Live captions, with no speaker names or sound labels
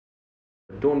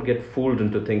Don't get fooled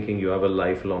into thinking you have a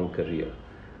lifelong career.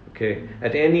 Okay?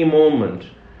 At any moment,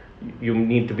 you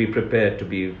need to be prepared to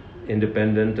be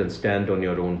independent and stand on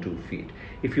your own 2 feet.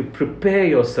 If you prepare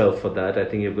yourself for that, I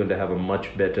think you're going to have a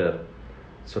much better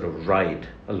sort of ride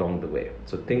along the way.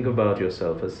 So think about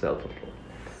yourself as self-employed.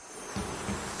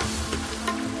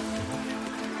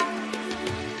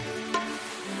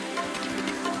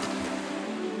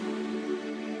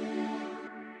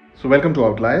 So welcome to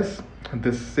Outliers.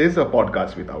 This is a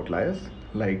podcast with outliers,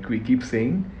 like we keep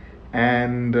saying.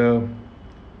 And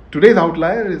today's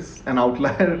outlier is an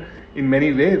outlier in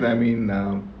many ways. I mean,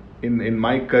 in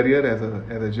my career as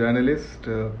a journalist,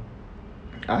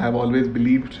 I have always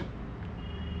believed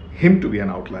him to be an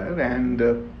outlier. And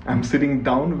I'm sitting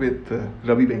down with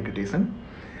Ravi Venkatesan,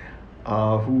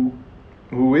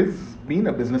 who is been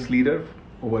a business leader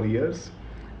over years.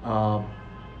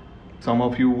 Some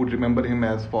of you would remember him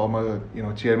as former,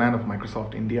 chairman of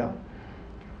Microsoft India.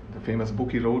 The famous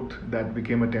book he wrote that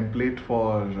became a template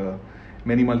for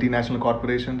many multinational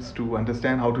corporations to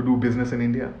understand how to do business in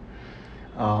India.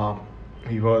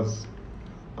 He was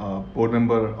a board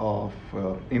member of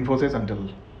Infosys until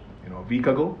a week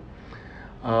ago.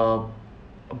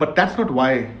 But that's not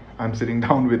why I'm sitting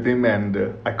down with him, and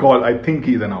I think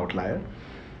he's an outlier.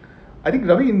 I think,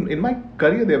 Ravi, in my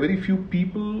career, there are very few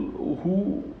people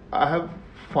who I have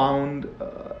found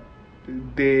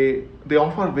they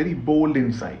offer very bold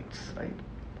insights, right?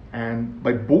 And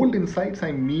by bold insights,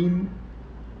 I mean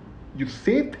you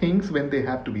say things when they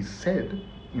have to be said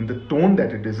in the tone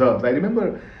that it deserves. I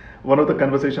remember one of the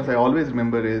conversations I always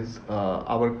remember is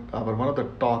our one of the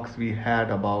talks we had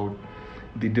about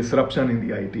the disruption in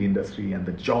the IT industry and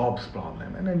the jobs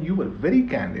problem, and then you were very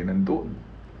candid, and those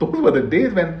were the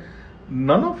days when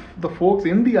none of the folks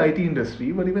in the IT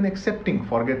industry were even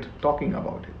forget talking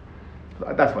about it.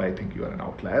 So that's why I think you are an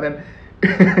outlier, and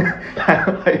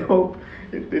I hope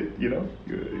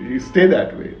you stay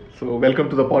that way. So welcome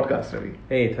to the podcast, Ravi.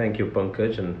 Hey, thank you,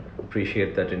 Pankaj, and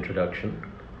appreciate that introduction.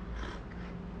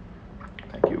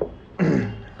 Thank you.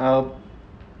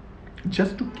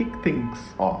 Just to kick things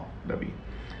off, Ravi,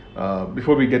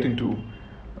 before we get into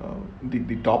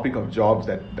the topic of jobs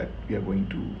that we are going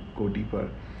to go deeper,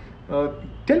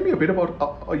 tell me a bit about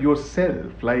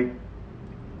yourself. Like,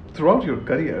 throughout your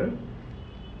career,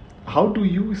 how do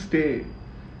you stay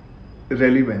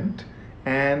relevant,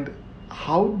 and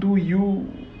how do you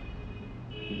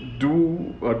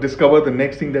do or discover the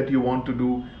next thing that you want to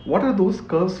do? What are those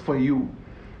curves for you?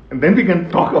 And then we can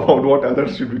talk about what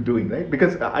others should be doing, right?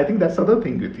 Because I think that's the other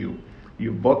thing with you.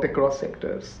 You've worked across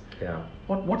sectors. Yeah.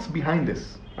 What's behind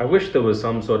this? I wish there was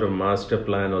some sort of master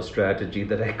plan or strategy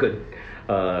that I could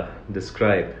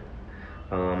describe.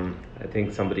 I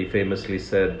think somebody famously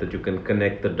said that you can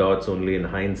connect the dots only in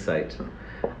hindsight.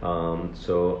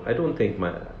 So I don't think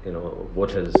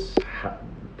what has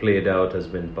played out has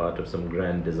been part of some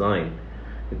grand design.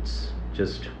 It's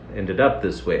just ended up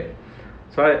this way.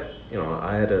 So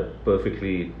I had a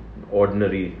perfectly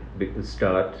ordinary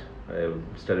start. I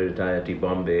studied at IIT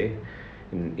Bombay.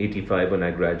 In 85 when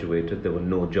I graduated, there were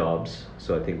no jobs.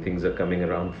 So I think things are coming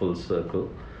around full circle.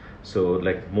 So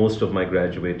like most of my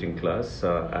graduating class,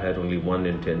 I had only one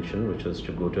intention, which was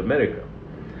to go to America.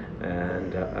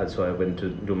 And so I went to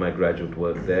do my graduate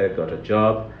work there, got a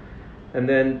job. And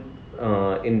then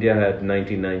India had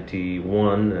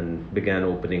 1991 and began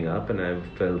opening up, and I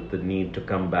felt the need to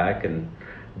come back and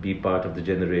be part of the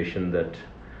generation that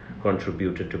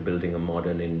contributed to building a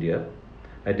modern India.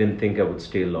 I didn't think I would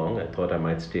stay long. I thought I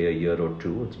might stay a year or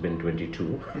two. It's been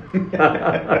 22.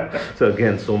 So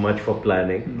again, so much for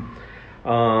planning.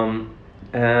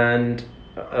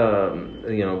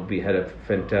 We had a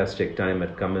fantastic time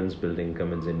at Cummins, building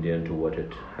Cummins India into what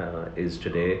it is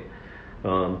today.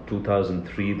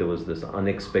 2003, there was this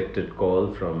unexpected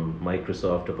call from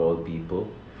Microsoft of all people.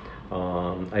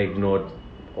 I ignored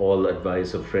all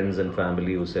advice of friends and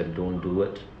family who said, don't do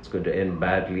it. It's going to end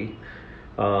badly.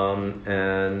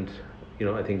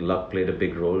 I think luck played a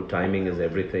big role. Timing is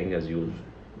everything as you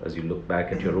look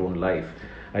back at your own life.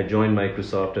 I joined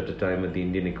Microsoft at a time when the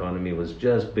Indian economy was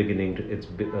just beginning its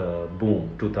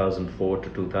boom, 2004 to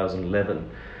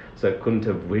 2011. So I couldn't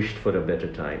have wished for a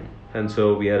better time. And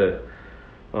so we had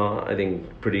I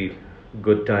think, pretty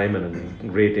good time and a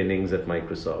great innings at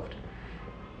Microsoft.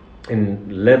 In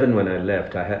 11, when I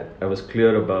left, I was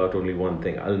clear about only one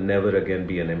thing: I'll never again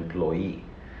be an employee.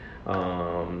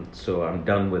 So I'm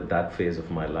done with that phase of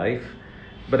my life.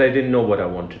 But I didn't know what I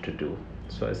wanted to do.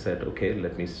 So I said, okay,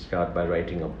 let me start by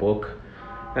writing a book.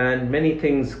 And many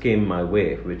things came my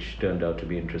way, which turned out to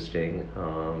be interesting.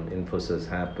 Infosys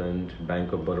happened,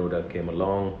 Bank of Baroda came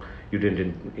along. You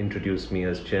didn't introduce me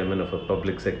as chairman of a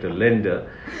public sector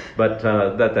lender, but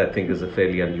that I think is a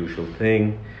fairly unusual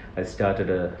thing. I started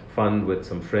a fund with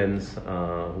some friends,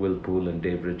 Will Poole and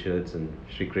Dave Richards and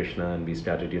Sri Krishna, and we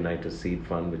started United Seed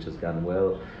Fund, which has done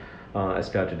well. I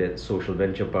started at Social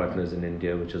Venture Partners in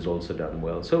India, which has also done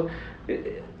well. So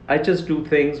I just do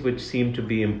things which seem to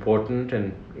be important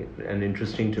and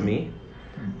interesting to me,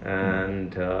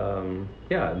 and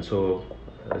and so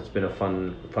it's been a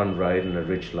fun ride and a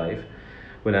rich life.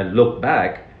 When I look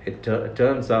back, it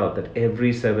turns out that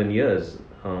every 7 years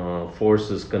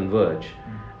forces converge,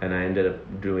 and I ended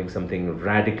up doing something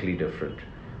radically different.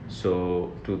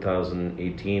 So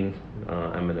 2018,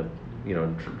 I'm in a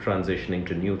transitioning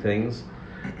to new things.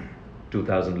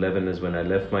 2011 is when I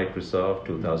left Microsoft.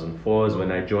 2004 is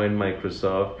when I joined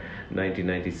Microsoft.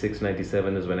 1996,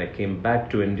 97 is when I came back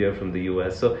to India from the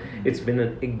US. So it's been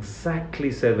an exactly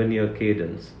 7-year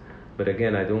cadence. But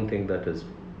again, I don't think that is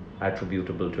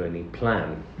attributable to any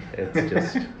plan. It's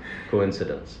just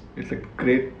coincidence. It's a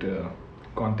great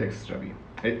context, Ravi.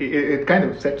 It kind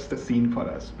of sets the scene for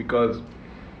us because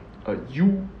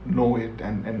you know it,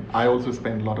 and I also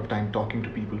spend a lot of time talking to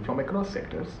people from across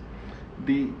sectors.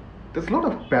 There's a lot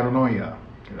of paranoia,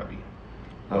 Ravi,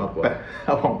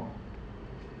 about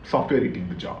software eating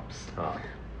the jobs,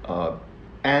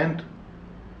 and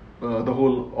the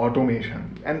whole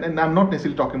automation. And I'm not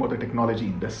necessarily talking about the technology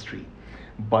industry,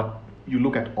 but you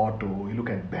look at auto, you look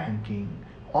at banking,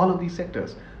 all of these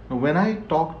sectors. Now, when I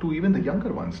talk to even the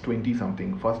younger ones,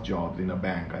 20-something, first jobs in a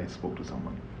bank, I spoke to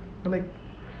someone, they're like,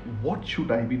 what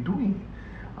should I be doing?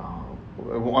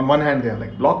 On one hand, they're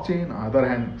like blockchain, on the other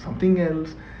hand, something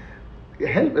else.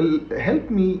 Help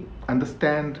me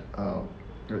understand,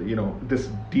 this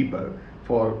deeper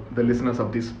for the listeners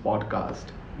of this podcast,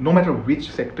 no matter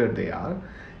which sector they are.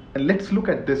 And let's look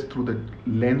at this through the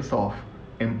lens of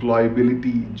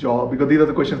employability, job, because these are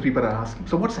the questions people are asking.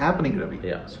 So what's happening, Ravi?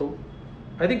 Yeah, so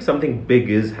I think something big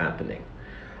is happening.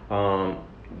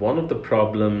 One of the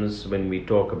problems when we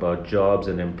talk about jobs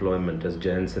and employment, as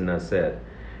Jayan Sinha said,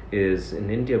 is in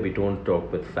India we don't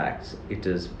talk with facts. It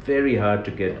is very hard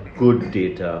to get good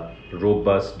data,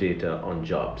 robust data on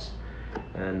jobs,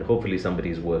 and hopefully somebody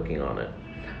is working on it.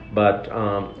 But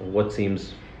what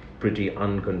seems pretty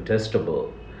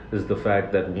uncontestable is the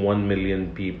fact that 1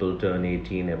 million people turn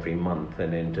 18 every month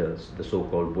and enter the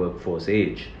so-called workforce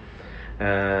age.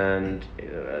 And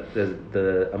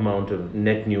the amount of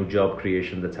net new job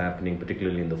creation that's happening,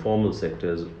 particularly in the formal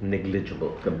sector, is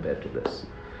negligible compared to this.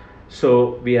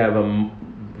 So we have a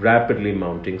rapidly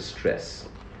mounting stress.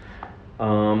 A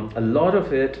lot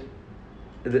of it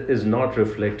is not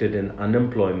reflected in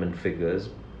unemployment figures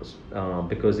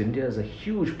because India has a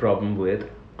huge problem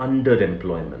with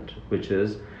underemployment, which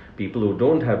is people who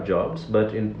don't have jobs,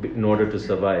 but in order to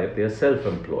survive, they are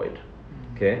self-employed.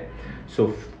 Okay,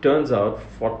 so turns out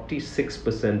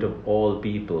 46% of all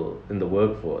people in the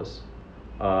workforce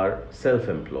are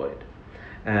self-employed,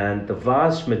 and the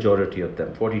vast majority of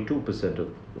them,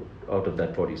 42% out of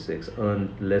that 46,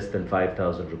 earn less than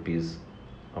 5,000 rupees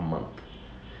a month.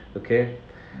 Okay,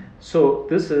 so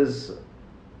this is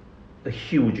a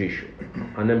huge issue,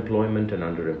 unemployment and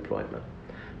underemployment.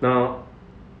 Now,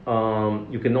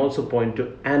 you can also point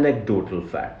to anecdotal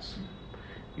facts.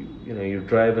 You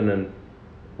drive in an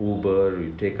Uber,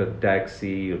 you take a taxi,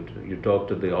 you talk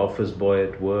to the office boy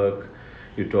at work,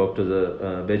 you talk to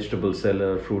the vegetable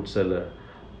seller, fruit seller.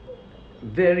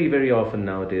 Very, very often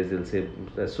nowadays they'll say,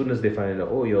 as soon as they find out,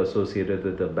 oh, you're associated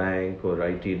with the bank or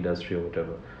IT industry or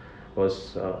whatever,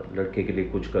 ladke ke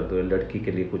liye kuch kar do, ladki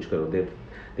ke liye kuch karo.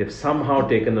 They've somehow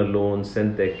taken a loan,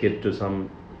 sent their kid to some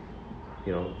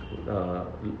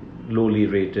lowly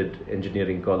rated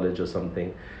engineering college or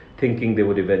something, thinking they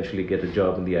would eventually get a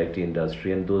job in the IT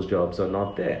industry, and those jobs are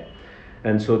not there.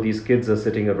 And so these kids are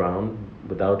sitting around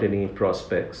without any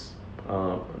prospects.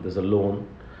 There's a loan.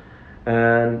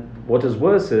 And what is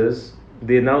worse is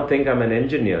they now think I'm an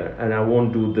engineer and I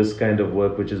won't do this kind of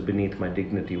work which is beneath my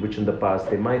dignity, which in the past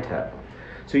they might have.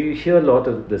 So you hear a lot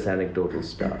of this anecdotal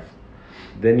stuff.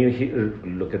 Then you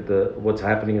look at what's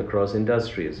happening across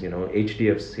industries.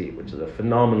 HDFC, which is a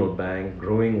phenomenal bank,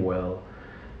 growing well.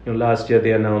 Last year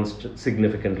they announced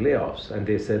significant layoffs, and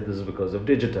they said this is because of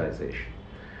digitization.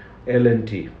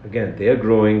 L&T, again, they're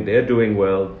growing, they're doing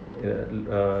well.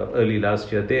 Early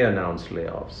last year they announced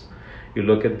layoffs. You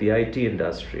look at the IT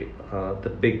industry, the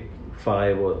big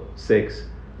 5 or 6,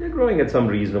 they're growing at some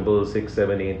reasonable 6,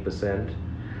 7, 8%.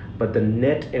 But the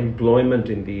net employment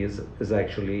in these is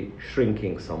actually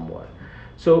shrinking somewhat.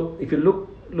 So if you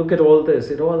look at all this,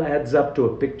 it all adds up to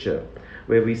a picture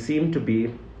where we seem to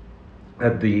be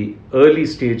at the early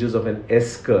stages of an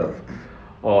S curve,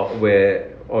 or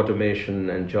where automation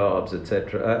and jobs,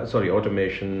 etc.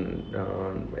 Automation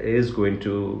is going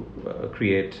to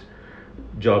create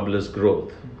jobless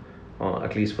growth,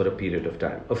 at least for a period of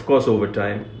time. Of course, over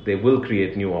time, they will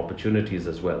create new opportunities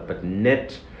as well, but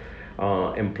net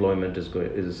employment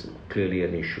is clearly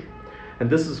an issue. And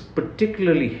this is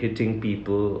particularly hitting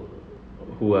people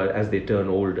who are, as they turn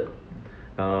older.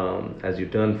 As you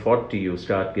turn 40, you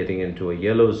start getting into a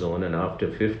yellow zone, and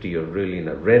after 50, you're really in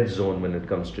a red zone when it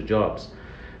comes to jobs.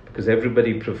 Because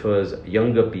everybody prefers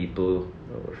younger people,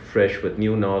 fresh with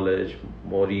new knowledge,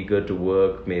 more eager to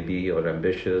work, maybe, or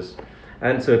ambitious,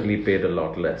 and certainly paid a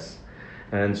lot less.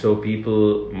 And so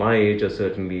people my age are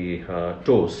certainly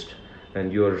toast,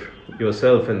 and you're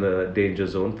yourself in the danger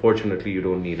zone. Fortunately, you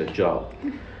don't need a job.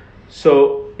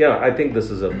 So, yeah, I think this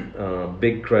is a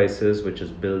big crisis which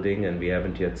is building, and we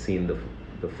haven't yet seen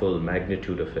the full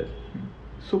magnitude of it.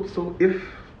 So if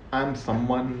I'm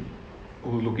someone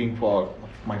who's looking for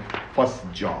my first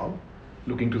job,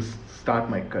 looking to start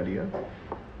my career,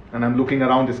 and I'm looking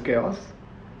around this chaos,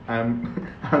 I'm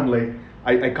like,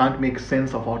 I can't make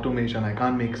sense of automation, I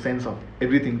can't make sense of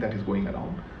everything that is going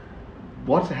around.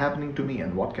 What's happening to me,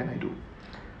 and what can I do?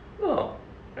 Well,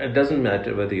 it doesn't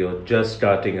matter whether you're just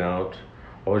starting out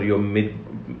or you're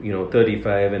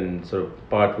 35 and sort of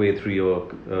partway through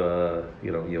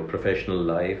your professional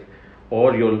life,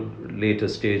 or your later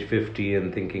stage 50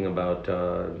 and thinking about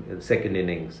second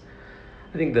innings.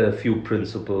 I think there are a few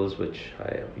principles which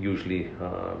I usually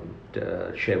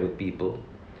share with people.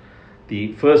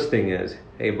 The first thing is,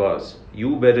 hey boss,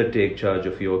 you better take charge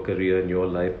of your career and your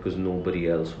life, because nobody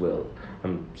else will.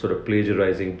 I'm sort of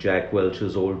plagiarizing Jack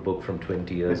Welch's old book from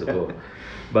 20 years ago.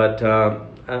 But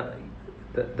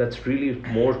that's really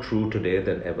more true today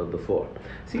than ever before.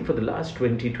 See, for the last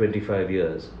 25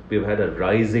 years, we've had a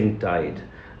rising tide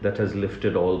that has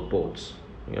lifted all boats.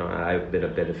 I've been a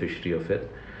beneficiary of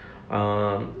it.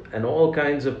 And all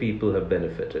kinds of people have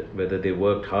benefited, whether they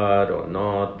worked hard or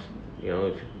not.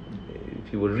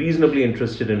 If you were reasonably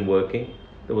interested in working,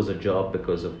 there was a job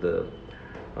because of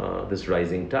this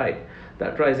rising tide.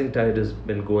 That rising tide has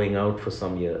been going out for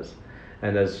some years.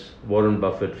 And as Warren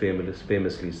Buffett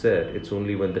famously said, it's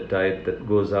only when the tide that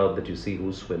goes out that you see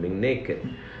who's swimming naked.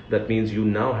 That means you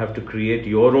now have to create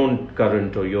your own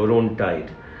current or your own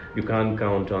tide. You can't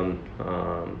count on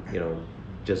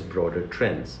just broader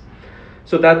trends.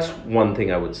 So that's one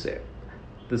thing I would say.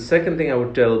 The second thing I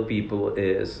would tell people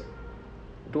is,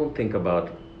 don't think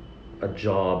about a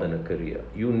job and a career.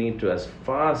 You need to, as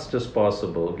fast as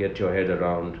possible, get your head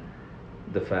around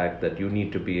the fact that you need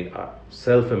to be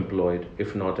self-employed,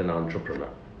 if not an entrepreneur.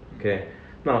 Okay.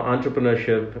 Now,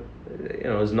 entrepreneurship,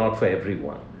 is not for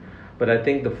everyone, but I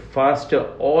think the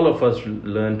faster all of us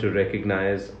learn to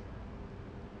recognize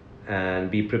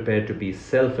and be prepared to be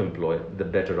self-employed, the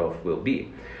better off we'll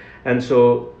be. And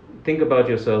so, think about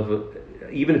yourself.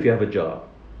 Even if you have a job,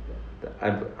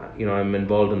 I'm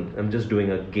involved in. I'm just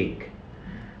doing a gig,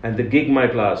 and the gig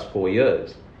might last 4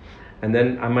 years. And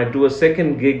then I might do a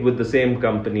second gig with the same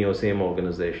company or same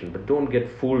organization. But don't get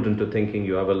fooled into thinking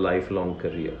you have a lifelong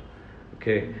career.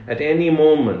 Okay? At any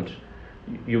moment,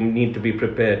 you need to be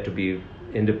prepared to be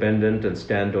independent and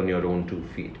stand on your own 2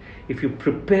 feet. If you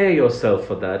prepare yourself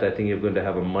for that, I think you're going to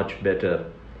have a much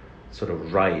better sort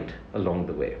of ride along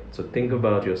the way. So think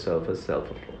about yourself as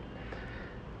self-employed.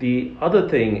 The other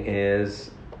thing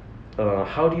is,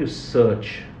 how do you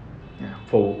search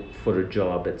for a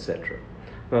job, etc.?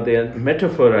 Now, the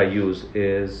metaphor I use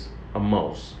is a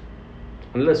mouse.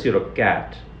 Unless you're a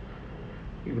cat,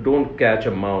 you don't catch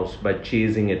a mouse by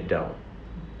chasing it down.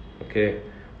 Okay?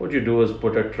 What you do is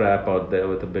put a trap out there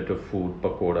with a bit of food,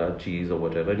 pakoda, cheese or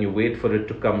whatever, and you wait for it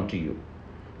to come to you.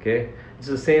 Okay? It's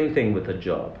the same thing with a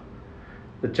job.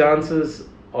 The chances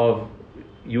of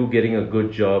you getting a good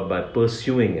job by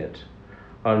pursuing it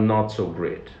are not so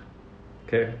great.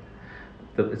 Okay?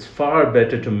 It's far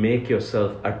better to make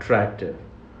yourself attractive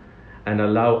and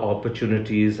allow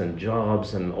opportunities and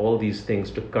jobs and all these things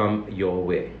to come your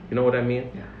way. You know what I mean?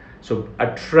 Yeah. So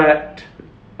attract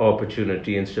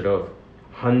opportunity instead of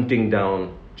hunting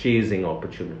down, chasing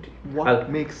opportunity.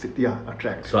 What makes it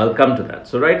attractive? So I'll come to that.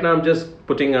 So right now I'm just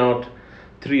putting out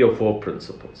 3 or 4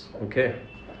 principles. Okay?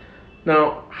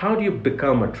 Now, how do you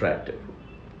become attractive?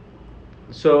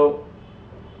 So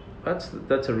that's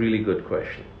a really good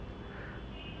question.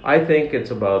 I think it's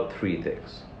about 3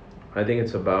 things. I think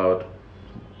it's about,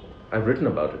 I've written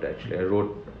about it actually. I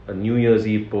wrote a New Year's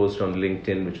Eve post on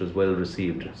LinkedIn which was well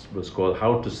received. It was called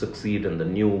How to Succeed in the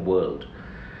New World.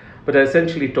 But I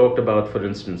essentially talked about, for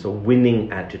instance, a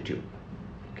winning attitude.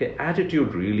 Okay,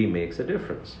 attitude really makes a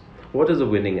difference. What is a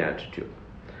winning attitude?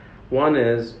 One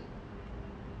is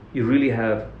you really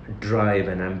have drive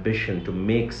and ambition to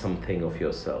make something of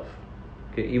yourself.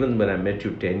 Okay, even when I met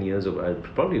you 10 years ago,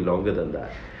 probably longer than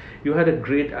that, you had a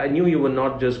great, I knew you were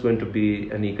not just going to be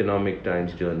an Economic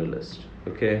Times journalist.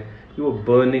 Okay, you were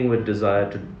burning with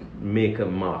desire to make a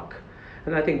mark.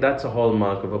 And I think that's a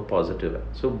hallmark of a positive.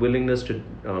 So willingness to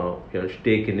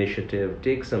take initiative,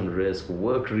 take some risk,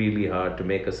 work really hard to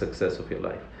make a success of your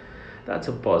life. That's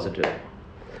a positive.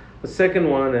 The second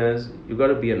one is you got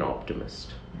to be an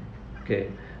optimist. Okay,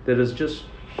 there is just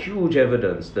huge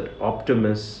evidence that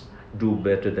optimists do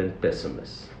better than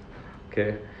pessimists.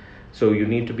 Okay, so you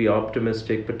need to be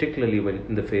optimistic, particularly when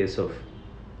in the face of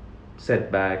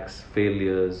setbacks,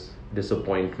 failures,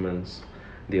 disappointments.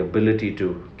 The ability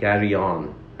to carry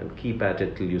on and keep at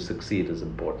it till you succeed is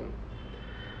important.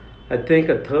 I think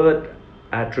a third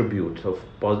attribute of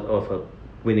a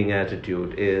winning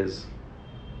attitude is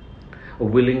a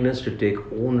willingness to take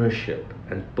ownership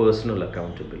and personal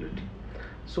accountability.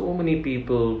 So many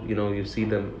people, you see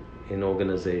them in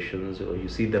organizations or you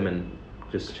see them in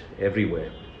just everywhere.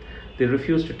 They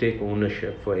refuse to take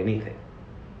ownership for anything.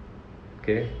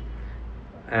 Okay?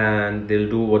 And they'll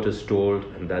do what is told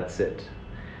and that's it.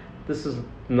 This is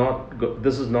not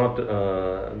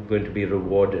going to be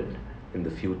rewarded in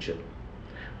the future.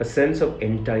 A sense of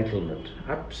entitlement,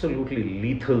 absolutely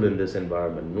lethal in this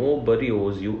environment. Nobody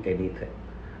owes you anything,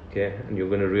 okay? And you're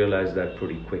going to realize that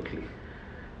pretty quickly.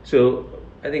 So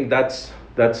I think that's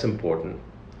important.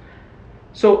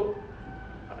 So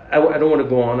I don't want to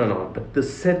go on and on, but the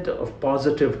set of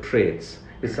positive traits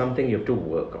is something you have to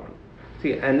work on.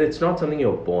 See, and it's not something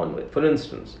you're born with. For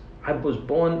instance, I was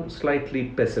born slightly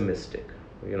pessimistic,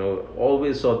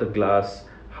 always saw the glass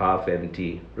half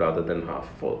empty rather than half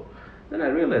full. Then I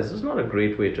realized it's not a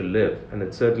great way to live, and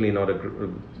it's certainly not a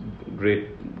great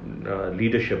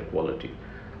leadership quality.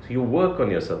 So you work on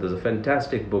yourself. There's a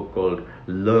fantastic book called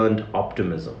Learned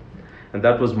Optimism, and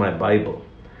that was my Bible.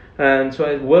 And so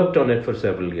I worked on it for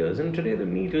several years, and today the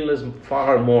needle is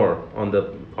far more on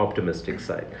the optimistic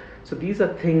side. So these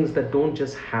are things that don't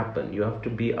just happen. You have to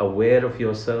be aware of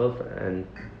yourself and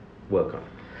work on it.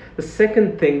 The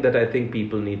second thing that I think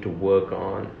people need to work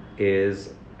on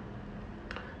is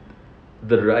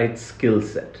the right skill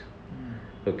set.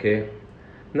 Okay?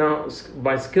 Now,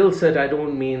 by skill set, I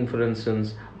don't mean, for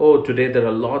instance, today there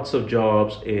are lots of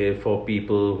jobs for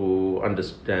people who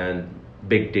understand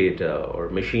big data or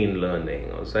machine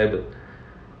learning or cyber.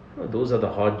 Those are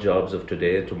the hot jobs of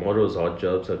today. Tomorrow's hot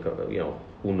jobs are,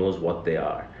 who knows what they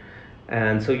are.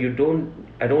 And so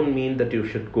I don't mean that you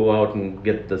should go out and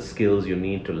get the skills you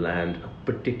need to land a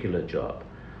particular job.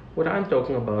 What I'm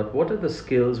talking about, what are the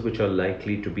skills which are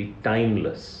likely to be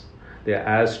timeless? They're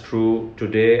as true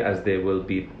today as they will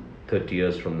be 30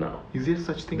 years from now. Is there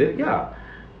such thing? Yeah.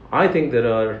 I think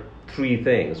there are three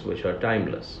things which are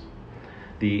timeless.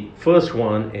 The first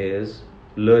one is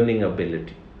learning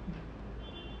ability.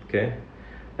 Okay?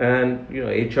 And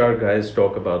HR guys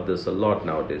talk about this a lot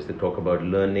nowadays. They talk about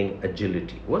learning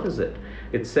agility. What is it?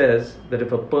 It says that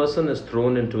if a person is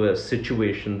thrown into a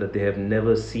situation that they have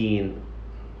never seen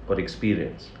or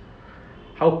experienced,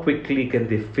 how quickly can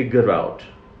they figure out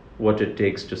what it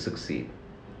takes to succeed?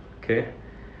 Okay?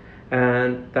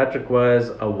 And that requires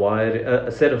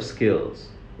a set of skills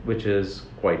which is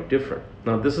quite different.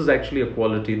 Now, this is actually a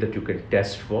quality that you can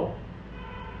test for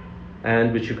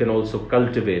and which you can also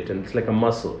cultivate, and it's like a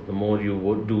muscle. The more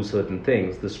you do certain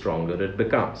things, the stronger it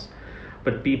becomes.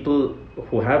 But people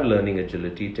who have learning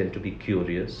agility tend to be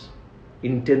curious,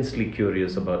 intensely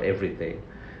curious about everything.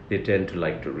 They tend to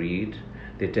like to read.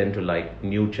 They tend to like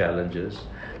new challenges.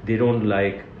 They don't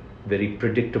like very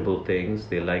predictable things.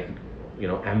 They like,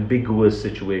 ambiguous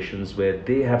situations where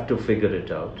they have to figure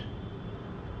it out.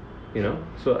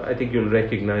 So I think you'll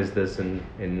recognize this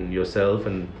in yourself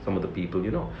and some of the people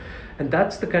you know. And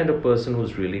that's the kind of person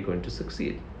who's really going to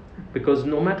succeed. Because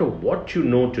no matter what you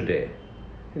know today,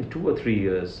 in 2 or 3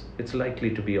 years, it's likely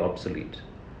to be obsolete.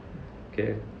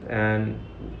 Okay? And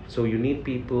so you need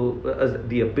people,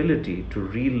 the ability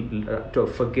to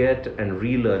forget and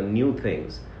relearn new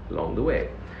things along the way.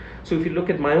 So if you look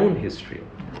at my own history,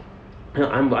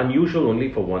 I'm unusual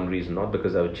only for one reason, not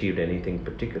because I've achieved anything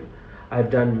particular. I've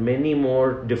done many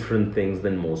more different things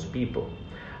than most people.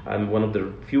 I'm one of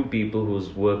the few people who's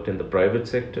worked in the private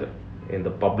sector, in the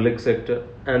public sector,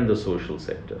 and the social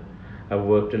sector. I've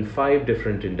worked in 5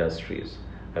 different industries.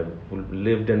 I've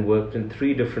lived and worked in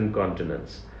 3 different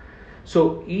continents.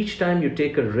 So each time you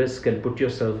take a risk and put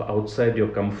yourself outside your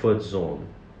comfort zone,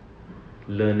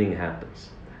 learning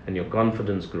happens. and your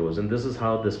confidence grows. And this is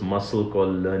how this muscle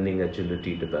called learning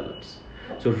agility develops.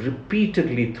 So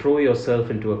repeatedly throw yourself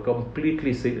into a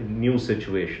completely new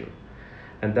situation.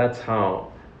 And that's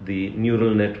how the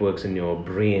neural networks in your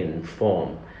brain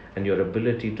form, and your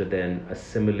ability to then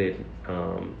assimilate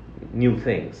new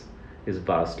things is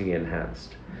vastly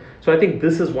enhanced. So I think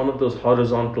this is one of those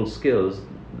horizontal skills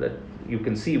that you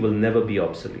can see will never be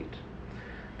obsolete.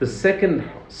 The second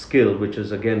skill, which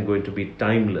is again going to be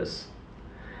timeless,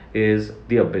 is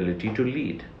the ability to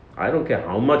lead. I don't care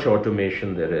how much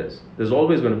automation there is, there's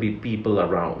always going to be people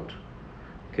around.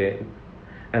 Okay?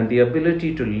 And the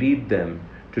ability to lead them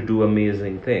to do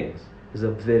amazing things is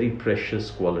a very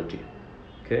precious quality.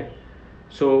 Okay?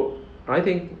 So I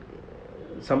think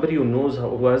somebody who knows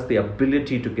who has the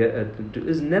ability to get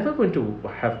is never going to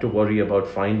have to worry about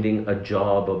finding a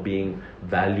job or being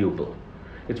valuable.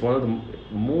 It's one of the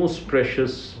most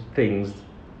precious things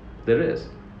there is.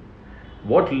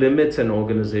 What limits an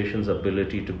organization's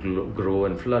ability to grow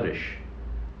and flourish?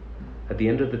 At the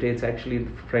end of the day, it's actually,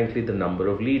 frankly, the number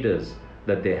of leaders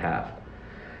that they have.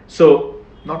 So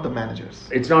not the managers.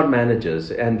 It's not managers,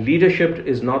 and leadership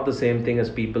is not the same thing as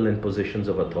people in positions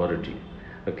of authority.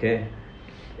 Okay?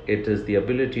 It is the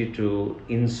ability to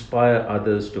inspire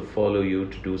others to follow you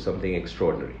to do something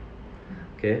extraordinary.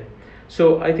 Okay?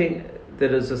 So I think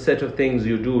there is a set of things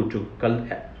you do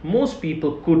to most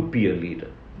people could be a leader.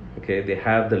 Okay? They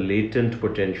have the latent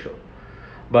potential,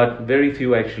 but very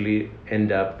few actually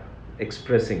end up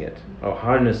expressing it or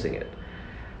harnessing it.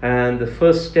 And the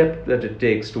first step that it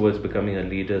takes towards becoming a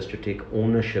leader is to take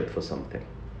ownership for something.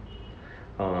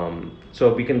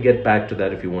 So we can get back to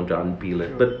that if you want to unpeel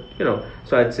it. But,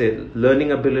 so I'd say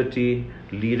learning ability,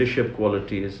 leadership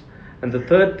qualities. And the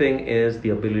third thing is the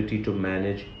ability to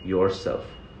manage yourself.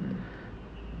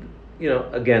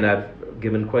 Again, I've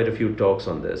given quite a few talks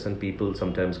on this, and people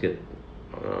sometimes get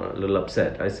a little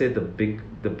upset. I say the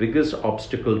biggest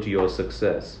obstacle to your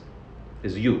success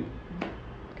is you.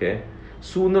 Okay?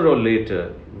 Sooner or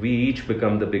later, we each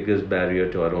become the biggest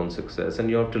barrier to our own success, and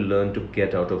you have to learn to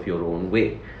get out of your own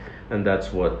way. And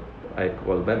that's what I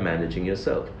call by managing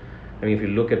yourself. I mean, if you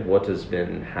look at what has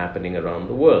been happening around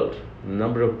the world, the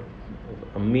number of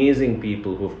amazing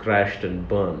people who've crashed and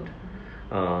burned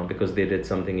because they did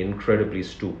something incredibly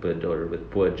stupid or with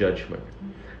poor judgment,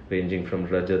 ranging from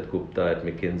Rajat Gupta at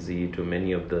Mckinsey to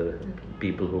many of the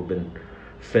people who've been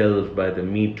felled by the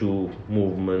Me Too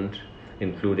movement,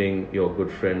 including your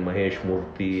good friend Mahesh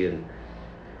Murthy,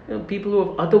 and people who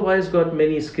have otherwise got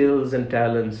many skills and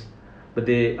talents, but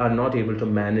they are not able to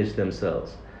manage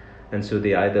themselves. And so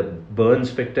they either burn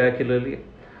spectacularly,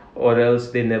 or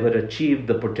else they never achieve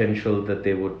the potential that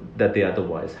they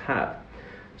otherwise have.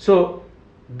 So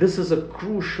this is a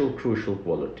crucial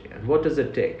quality. And what does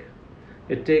it take?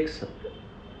 It takes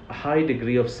a high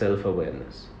degree of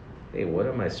self-awareness. Hey, what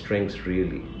are my strengths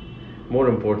really? More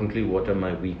importantly, what are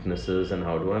my weaknesses and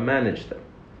how do I manage them?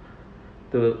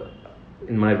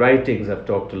 In my writings, I've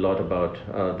talked a lot about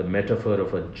the metaphor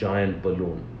of a giant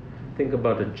balloon. Think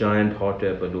about a giant hot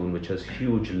air balloon which has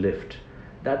huge lift.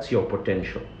 That's your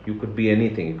potential. You could be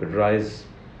anything. You could rise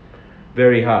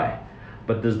very high.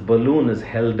 But this balloon is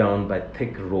held down by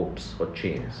thick ropes or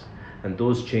chains. And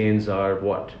those chains are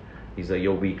what? These are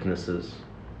your weaknesses.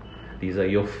 These are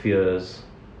your fears.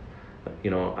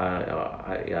 Your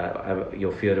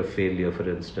fear of failure, for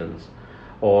instance.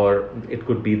 Or it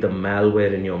could be the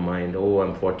malware in your mind. Oh,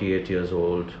 I'm 48 years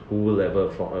old. Who will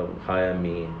ever hire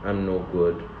me? I'm no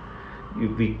good.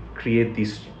 We create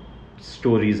these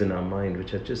stories in our mind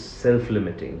which are just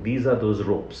self-limiting. These are those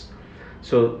ropes.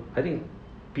 So I think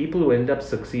people who end up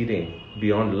succeeding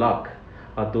beyond luck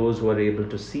are those who are able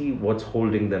to see what's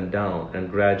holding them down and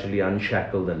gradually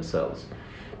unshackle themselves.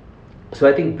 So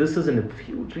I think this is a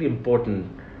hugely important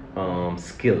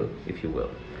skill, if you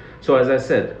will. So as I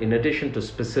said, in addition to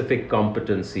specific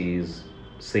competencies,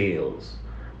 sales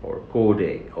or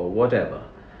coding or whatever,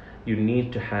 you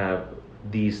need to have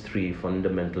these three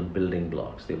fundamental building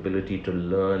blocks: the ability to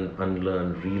learn,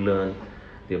 unlearn, relearn,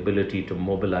 the ability to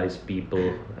mobilize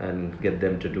people and get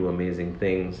them to do amazing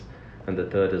things, and the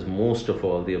third is, most of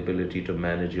all, the ability to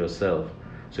manage yourself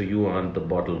so you aren't the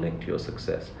bottleneck to your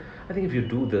success. I think if you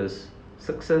do this,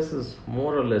 success is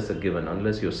more or less a given,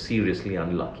 unless you're seriously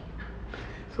unlucky.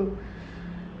 So,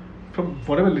 from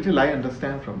whatever little I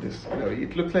understand from this,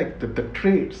 it looks like the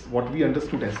traits, what we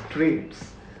understood as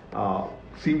traits,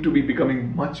 seem to be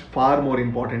becoming far more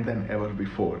important than ever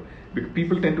before. Because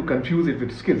people tend to confuse it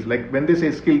with skills. Like when they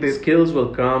say skills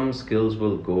will come, skills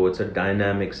will go. It's a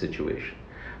dynamic situation.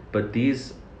 But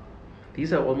these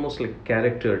are almost like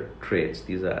character traits.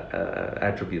 These are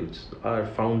attributes, are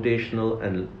foundational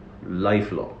and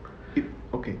lifelong.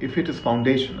 If it is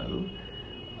foundational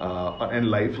and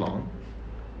lifelong,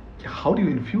 how do you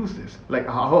infuse this? Like,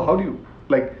 how do you,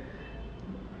 like,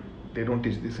 they don't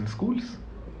teach this in schools?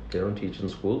 They don't teach in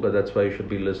school, but that's why you should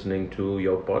be listening to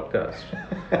your podcast.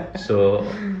 So,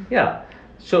 yeah.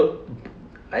 So,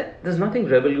 there's nothing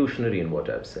revolutionary in what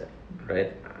I've said,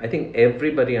 right? I think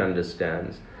everybody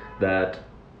understands that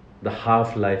the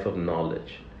half-life of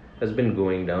knowledge has been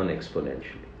going down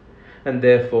exponentially. And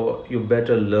therefore, you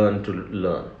better learn to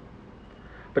learn.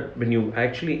 But when you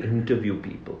actually interview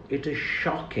people, it is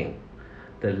shocking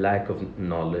the lack of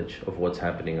knowledge of what's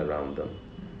happening around them.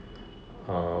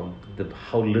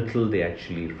 How little they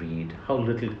actually read, how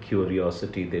little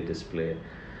curiosity they display.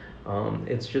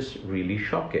 It's just really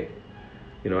shocking.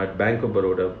 At Bank of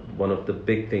Baroda, one of the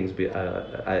big things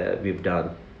we've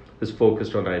done is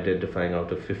focused on identifying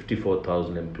out of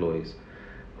 54,000 employees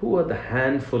who are the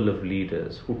handful of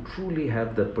leaders who truly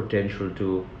have the potential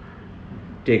to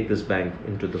take this bank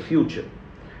into the future.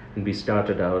 And we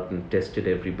started out and tested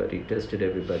everybody,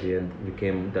 and we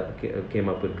came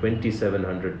up with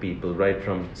 2,700 people, right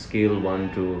from scale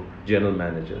 1 to general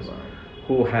managers,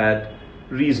 who had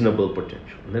reasonable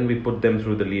potential. And then we put them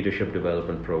through the leadership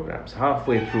development programs.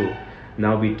 Halfway through,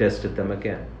 now we tested them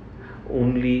again.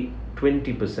 Only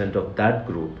 20% of that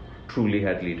group truly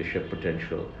had leadership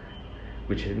potential,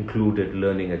 which included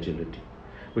learning agility,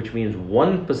 which means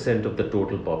 1% of the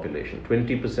total population,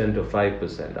 20% or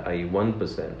 5%, i.e.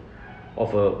 1%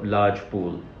 of a large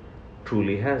pool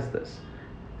truly has this.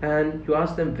 And you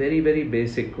ask them very, very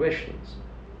basic questions,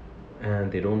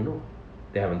 and they don't know.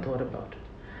 They haven't thought about it.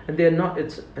 And they're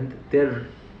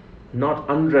not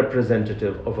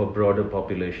unrepresentative of a broader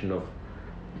population of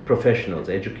professionals,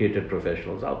 educated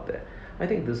professionals out there. I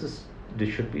think this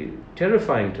should be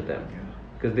terrifying to them,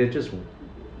 because they're just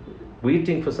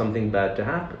waiting for something bad to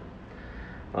happen.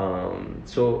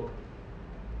 So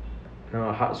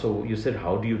you said,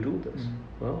 how do you do this?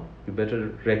 Well, you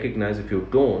better recognize if you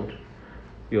don't,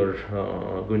 you're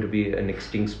going to be an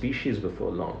extinct species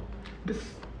before long.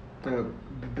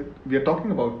 We are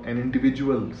talking about an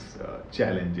individual's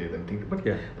challenges and things,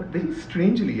 but very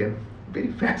strangely and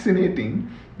very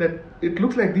fascinating that it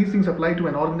looks like these things apply to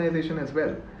an organization as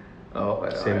well.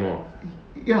 Say more.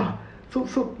 Yeah.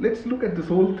 So let's look at this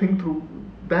whole thing through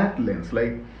that lens.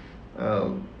 Like,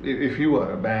 if you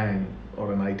are a bank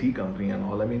or an IT company and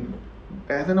all, I mean,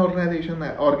 as an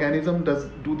organism,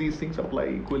 do these things apply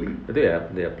equally?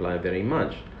 They apply very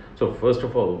much. So first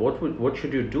of all, what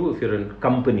should you do if you're a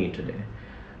company today?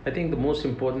 I think the most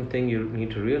important thing you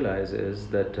need to realize is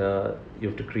that you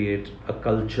have to create a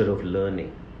culture of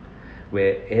learning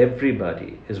where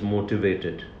everybody is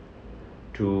motivated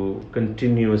to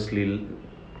continuously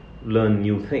learn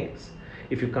new things.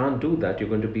 If you can't do that, you're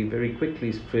going to be very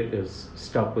quickly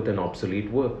stuck with an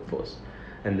obsolete workforce.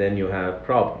 And then you have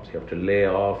problems. You have to lay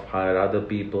off, hire other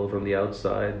people from the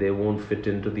outside. They won't fit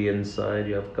into the inside.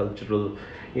 You have cultural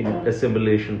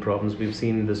assimilation problems. We've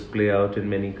seen this play out in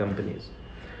many companies.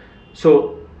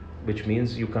 So, which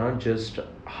means you can't just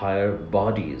hire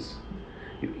bodies.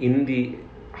 In the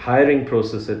hiring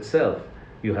process itself,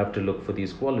 you have to look for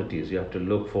these qualities. You have to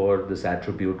look for this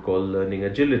attribute called learning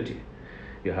agility.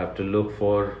 You have to look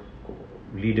for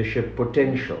leadership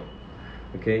potential.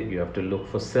 Okay, you have to look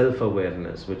for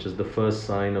self-awareness, which is the first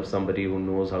sign of somebody who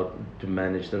knows how to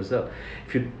manage themselves.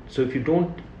 If you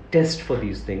don't test for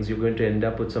these things, you're going to end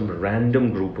up with some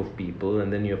random group of people,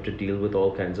 and then you have to deal with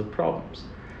all kinds of problems.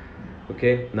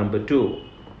 Okay, number 2,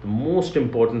 the most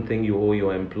important thing you owe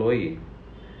your employee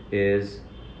is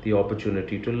the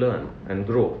opportunity to learn and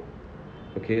grow.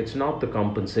 Okay, it's not the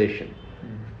compensation.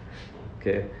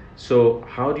 Okay, so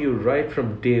how do you right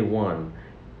from day one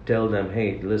tell them,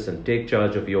 hey, listen, take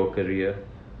charge of your career.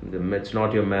 It's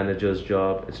not your manager's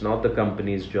job. It's not the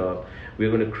company's job.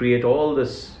 We're going to create all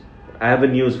this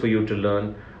avenues for you to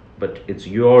learn, but it's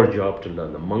your job to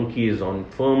learn. The monkey is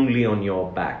firmly on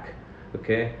your back.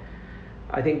 Okay,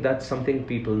 I think that's something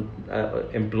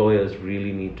employers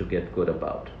really need to get good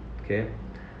about. Okay,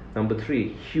 number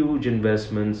 3, huge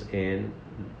investments in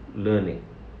learning.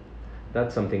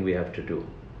 That's something we have to do.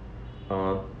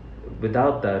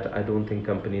 Without that, I don't think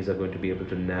companies are going to be able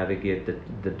to navigate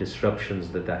the disruptions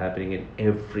that are happening in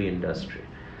every industry.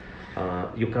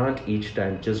 You can't each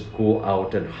time just go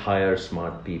out and hire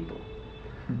smart people.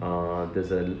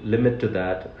 There's a limit to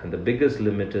that, and the biggest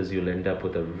limit is you'll end up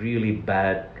with a really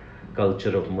bad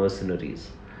culture of mercenaries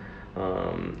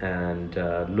and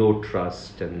low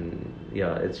trust, and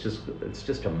it's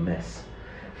just a mess.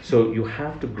 So you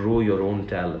have to grow your own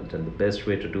talent, and the best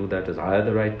way to do that is hire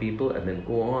the right people and then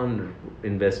go on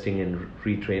investing in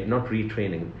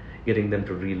getting them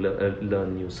to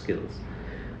learn new skills.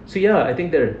 So yeah, I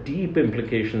think there are deep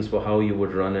implications for how you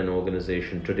would run an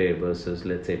organization today versus,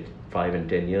 let's say, 5 and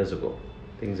 10 years ago.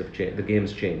 Things have changed. The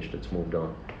game's changed. It's moved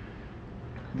on.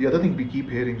 The other thing we keep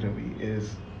hearing, Ravi,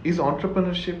 is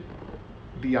entrepreneurship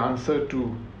the answer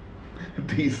to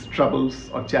these troubles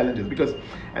or challenges? Because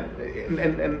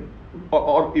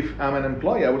or if I'm an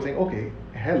employee, I would say, okay,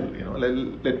 hell,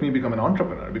 let me become an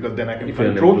entrepreneur, because then I can if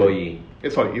you're control. An employee.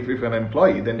 Sorry, if an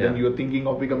employee, then you're thinking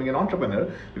of becoming an entrepreneur,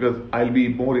 because I'll be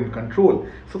more in control.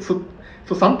 So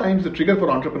sometimes the trigger for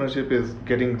entrepreneurship is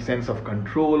getting sense of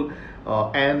control,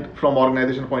 and from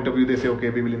organization point of view, they say, okay,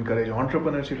 we will encourage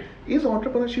entrepreneurship. Is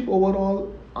entrepreneurship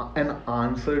overall an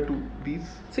answer to these?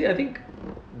 See, I think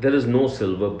there is no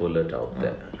silver bullet out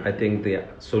there. I think the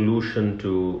solution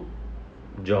to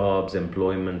jobs,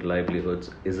 employment,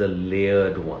 livelihoods is a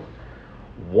layered one.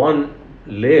 One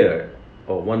layer,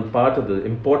 or one part of the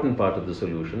important part of the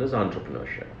solution, is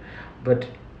entrepreneurship. But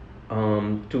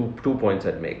two points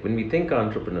I'd make. When we think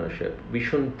entrepreneurship, we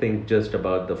shouldn't think just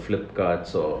about the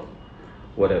Flipkarts or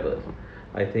whatever.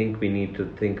 I think we need to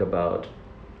think about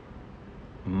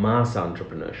mass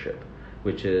entrepreneurship,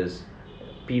 which is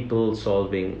people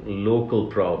solving local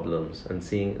problems and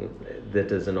seeing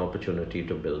that as an opportunity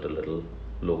to build a little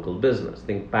local business.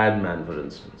 Think Padman, for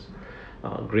instance.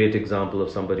 Great example of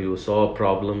somebody who saw a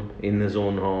problem in his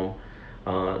own home,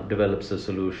 develops a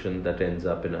solution that ends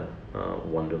up in a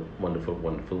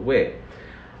wonderful way.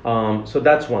 So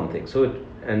that's one thing.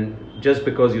 And just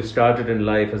because you started in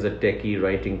life as a techie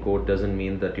writing code doesn't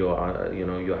mean that you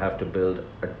have to build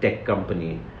a tech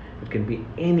company. It can be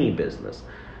any business.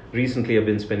 Recently, I've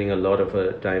been spending a lot of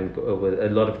time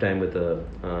with a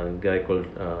guy called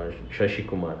Shashi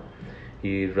Kumar.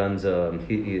 He runs a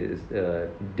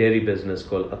dairy business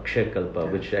called Akshay Kalpa,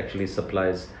 which actually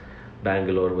supplies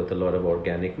Bangalore with a lot of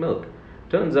organic milk.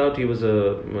 Turns out he was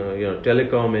a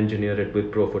telecom engineer at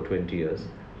Wipro for 20 years,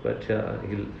 but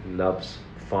he loves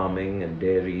farming and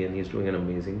dairy, and he's doing an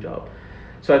amazing job.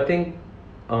 So I think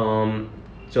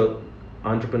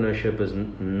entrepreneurship is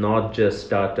not just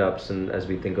startups, and as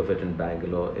we think of it in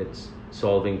Bangalore, it's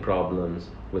solving problems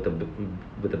with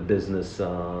a business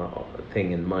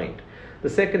thing in mind. The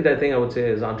second thing I would say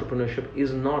is entrepreneurship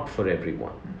is not for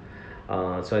everyone.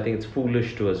 So I think it's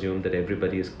foolish to assume that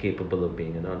everybody is capable of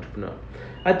being an entrepreneur.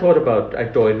 I toyed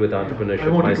with entrepreneurship myself. I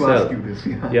wanted to ask you this.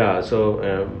 Yeah,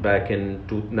 so back in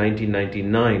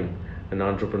 1999, an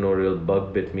entrepreneurial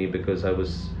bug bit me, because I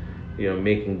was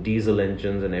making diesel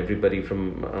engines, and everybody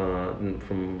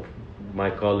from my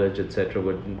college, etc.,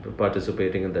 were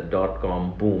participating in the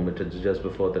dot-com boom. It was just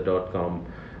before the dot-com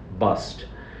bust.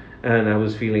 And I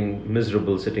was feeling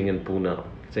miserable sitting in Pune,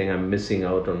 saying I'm missing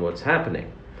out on what's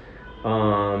happening.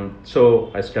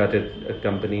 So I started a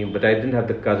company, but I didn't have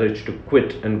the courage to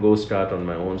quit and go start on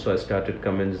my own. So I started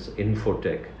Cummins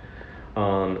Infotech.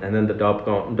 And then the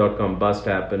dot-com bust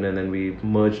happened, and then we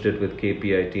merged it with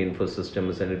KPIT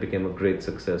Infosystems, and it became a great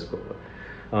success.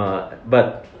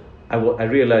 But I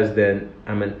realized then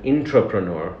I'm an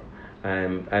intrapreneur.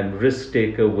 I'm risk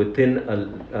taker within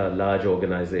a large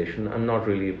organization. I'm not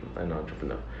really an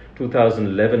entrepreneur.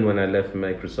 2011, when I left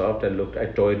Microsoft, I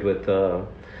toyed with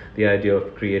the idea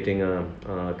of creating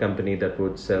a company that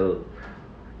would sell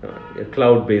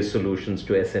cloud-based solutions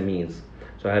to SMEs.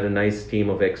 So I had a nice team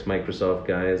of ex-Microsoft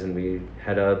guys, and we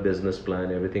had our business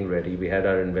plan, everything ready. We had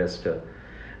our investor.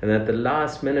 And at the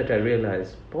last minute, I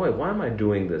realized, boy, why am I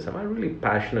doing this? Am I really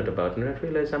passionate about it? And I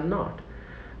realized I'm not.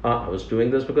 I was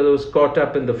doing this because I was caught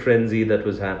up in the frenzy that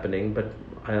was happening, but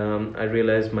I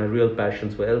realized my real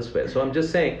passions were elsewhere. So I'm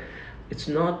just saying, it's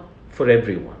not for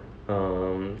everyone.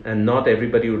 And not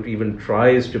everybody who even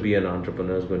tries to be an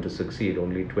entrepreneur is going to succeed.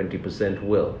 Only 20%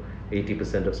 will.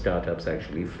 80% of startups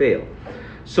actually fail.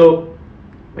 So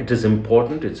it is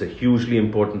important. It's a hugely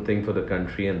important thing for the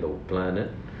country and the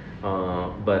planet.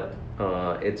 But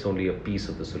it's only a piece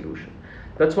of the solution.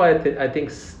 That's why I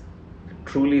think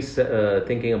truly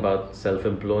thinking about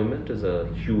self-employment is a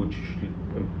huge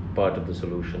part of the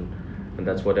solution, and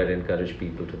that's what I'd encourage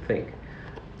people to think.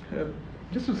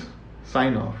 Just to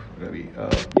sign off, Ravi,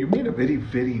 you made a very,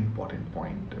 very important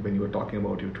point when you were talking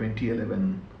about your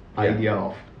 2011 idea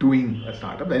of doing a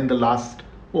startup. And in the last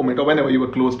moment, or whenever you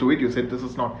were close to it, you said this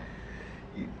is not.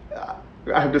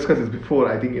 I have discussed this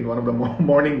before, I think in one of the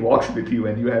morning walks with you,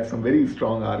 and you had some very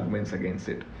strong arguments against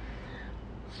it.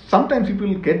 Sometimes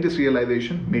people get this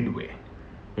realization midway,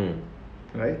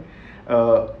 right?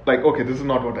 Like, okay, this is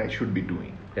not what I should be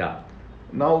doing. Yeah.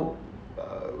 Now,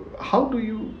 how do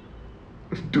you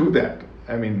do that?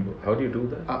 I mean, how do you do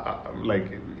that?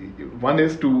 Like, one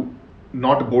is to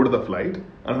not board the flight.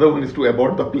 Another one is to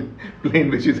abort the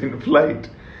plane which is in flight.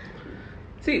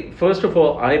 See, first of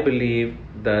all, I believe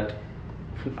that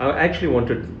I actually want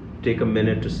to take a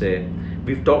minute to say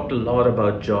we've talked a lot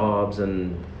about jobs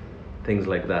and things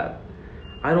like that.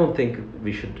 I don't think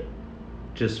we should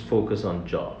just focus on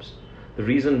jobs. The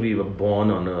reason we were born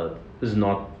on earth is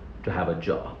not to have a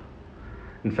job.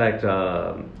 In fact,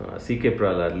 C.K.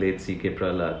 Prahlad, late C.K.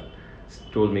 Prahlad,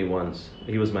 told me once,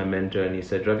 he was my mentor, and he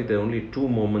said, Ravi, there are only two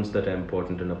moments that are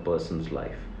important in a person's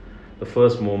life. The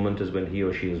first moment is when he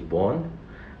or she is born,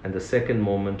 and the second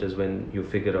moment is when you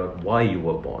figure out why you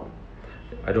were born.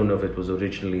 I don't know if it was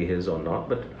originally his or not,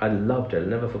 but I loved it. I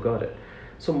never forgot it.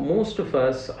 So most of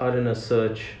us are in a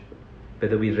search,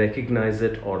 whether we recognize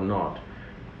it or not,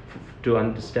 to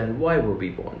understand why were we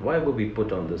born, why were we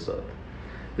put on this earth.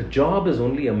 The job is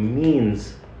only a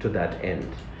means to that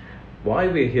end. Why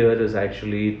we're here is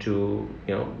actually to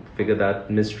figure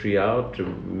that mystery out, to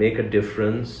make a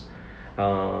difference.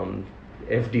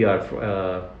 FDR,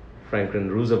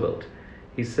 Franklin Roosevelt,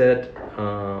 he said,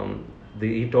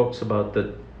 he talks about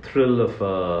the thrill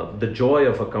of the joy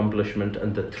of accomplishment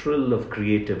and the thrill of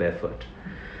creative effort.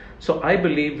 So I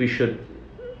believe we should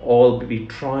all be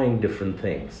trying different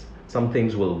things. Some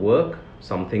things will work,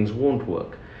 some things won't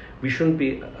work. We shouldn't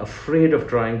be afraid of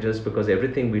trying just because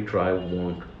everything we try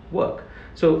won't work.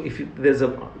 So if there's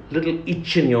a little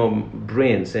itch in your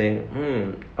brain saying,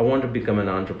 I want to become an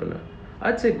entrepreneur,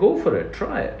 I'd say go for it,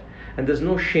 try it. And there's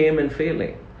no shame in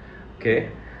failing. Okay?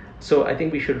 So I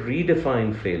think we should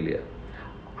redefine failure.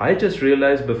 I just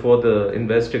realized before the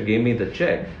investor gave me the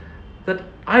check that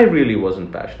I really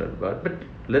wasn't passionate about it. But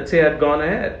let's say I'd gone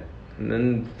ahead and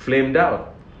then flamed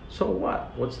out. So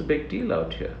what? What's the big deal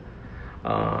out here?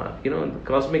 In the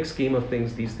cosmic scheme of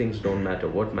things, these things don't matter.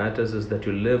 What matters is that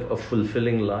you live a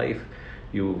fulfilling life.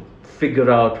 You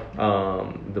figure out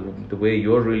the way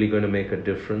you're really going to make a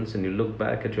difference, and you look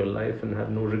back at your life and have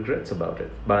no regrets about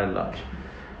it, by and large.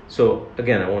 So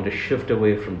again, I want to shift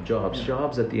away from jobs. Yeah.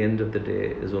 Jobs at the end of the day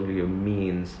is only a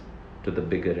means to the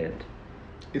bigger end.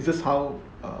 Is this how,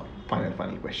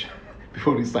 final question,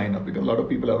 before we sign up, because a lot of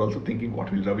people are also thinking,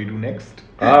 what will Ravi do next?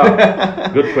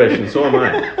 Good question. So am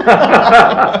I.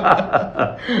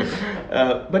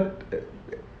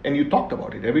 And you talked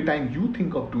about it. Every time you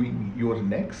think of doing your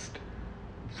next,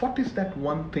 what is that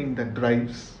one thing that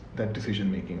drives that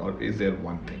decision making, or is there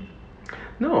one thing?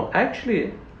 No,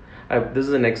 actually, this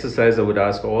is an exercise I would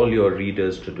ask all your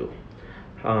readers to do.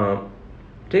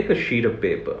 Take a sheet of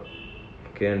paper,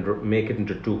 okay, and make it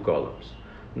into two columns.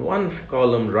 In one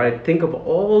column, think of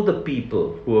all the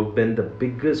people who have been the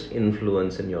biggest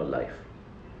influence in your life.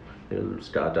 You'll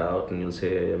start out and you'll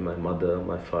say, my mother,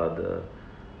 my father,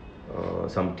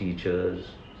 some teachers,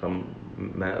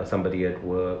 somebody at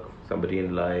work, somebody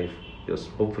in life,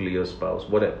 hopefully your spouse,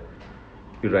 whatever.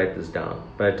 You write this down.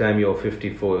 By the time you're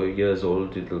 54 years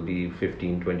old, it'll be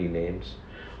 15, 20 names.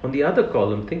 On the other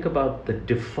column, think about the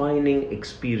defining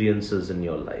experiences in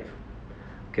your life.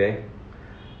 Okay?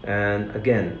 And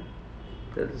again,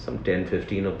 there's some 10,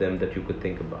 15 of them that you could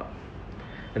think about.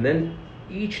 And then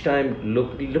each time,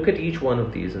 look at each one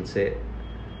of these and say,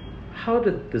 how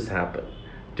did this happen?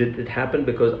 Did it happen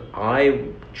because I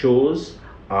chose,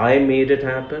 I made it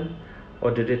happen? Or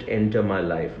did it enter my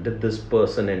life? Did this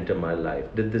person enter my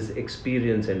life? Did this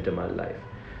experience enter my life?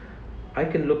 I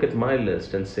can look at my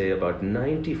list and say about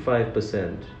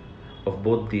 95% of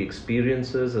both the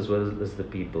experiences as well as the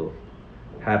people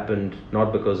happened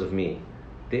not because of me.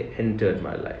 They entered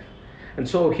my life. And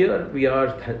so here we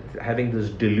are having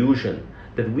this delusion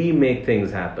that we make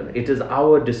things happen. It is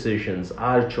our decisions,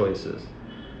 our choices.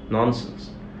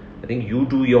 Nonsense. I think you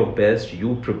do your best,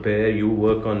 you prepare, you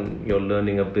work on your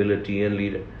learning ability and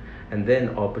leader, and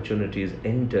then opportunities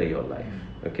enter your life.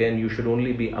 Okay, and you should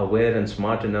only be aware and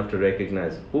smart enough to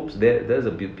recognize, oops, there's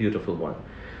a beautiful one.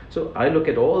 So I look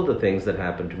at all the things that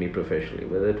happened to me professionally,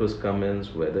 whether it was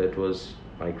Cummins, whether it was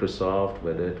Microsoft,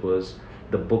 whether it was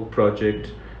the book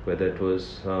project, whether it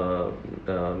was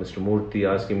Mr. Murthy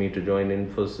asking me to join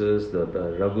Infosys, the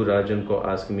Raghu Rajan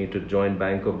asking me to join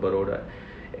Bank of Baroda,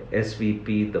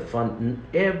 SVP, the fund,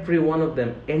 every one of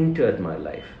them entered my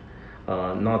life,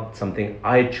 not something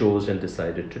I chose and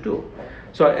decided to do.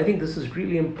 So I think this is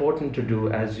really important to do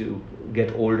as you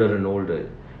get older and older.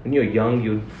 When you're young,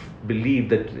 you believe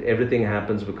that everything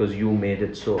happens because you made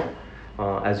it so.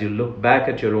 As you look back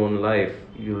at your own life,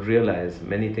 you'll realize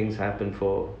many things happen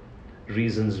for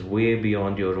reasons way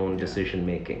beyond your own decision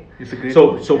making.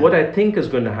 So what I think is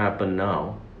going to happen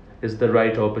now is the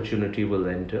right opportunity will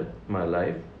enter my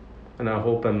life, and I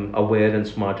hope I'm aware and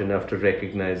smart enough to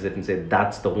recognize it and say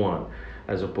that's the one,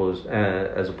 as opposed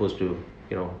to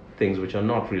things which are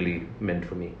not really meant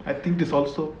for me. I think this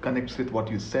also connects with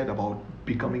what you said about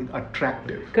becoming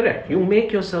attractive. Correct. You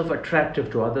make yourself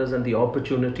attractive to others, and the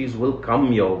opportunities will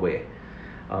come your way.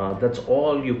 That's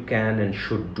all you can and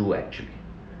should do, actually.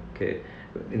 Okay.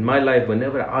 In my life,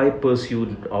 whenever I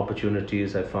pursued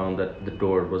opportunities, I found that the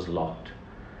door was locked.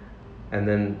 And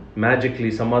then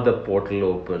magically some other portal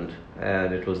opened,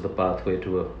 and it was the pathway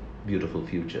to a beautiful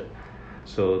future.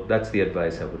 So that's the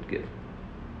advice I would give.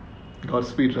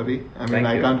 Godspeed, Ravi. I mean, Thank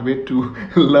I you. can't wait to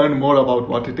learn more about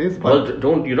what it is. But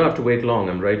Well, you don't have to wait long.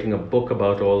 I'm writing a book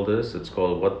about all this. It's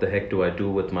called What the Heck Do I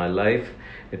Do with My Life?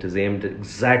 It is aimed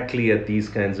exactly at these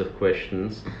kinds of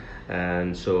questions.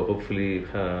 And so hopefully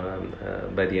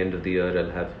by the end of the year,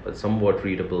 I'll have a somewhat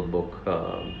readable book.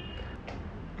 So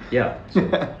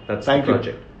that's Thank the you.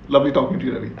 project. Lovely talking to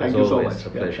you, Ravi. Thank you so always, much. a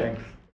pleasure. Thanks.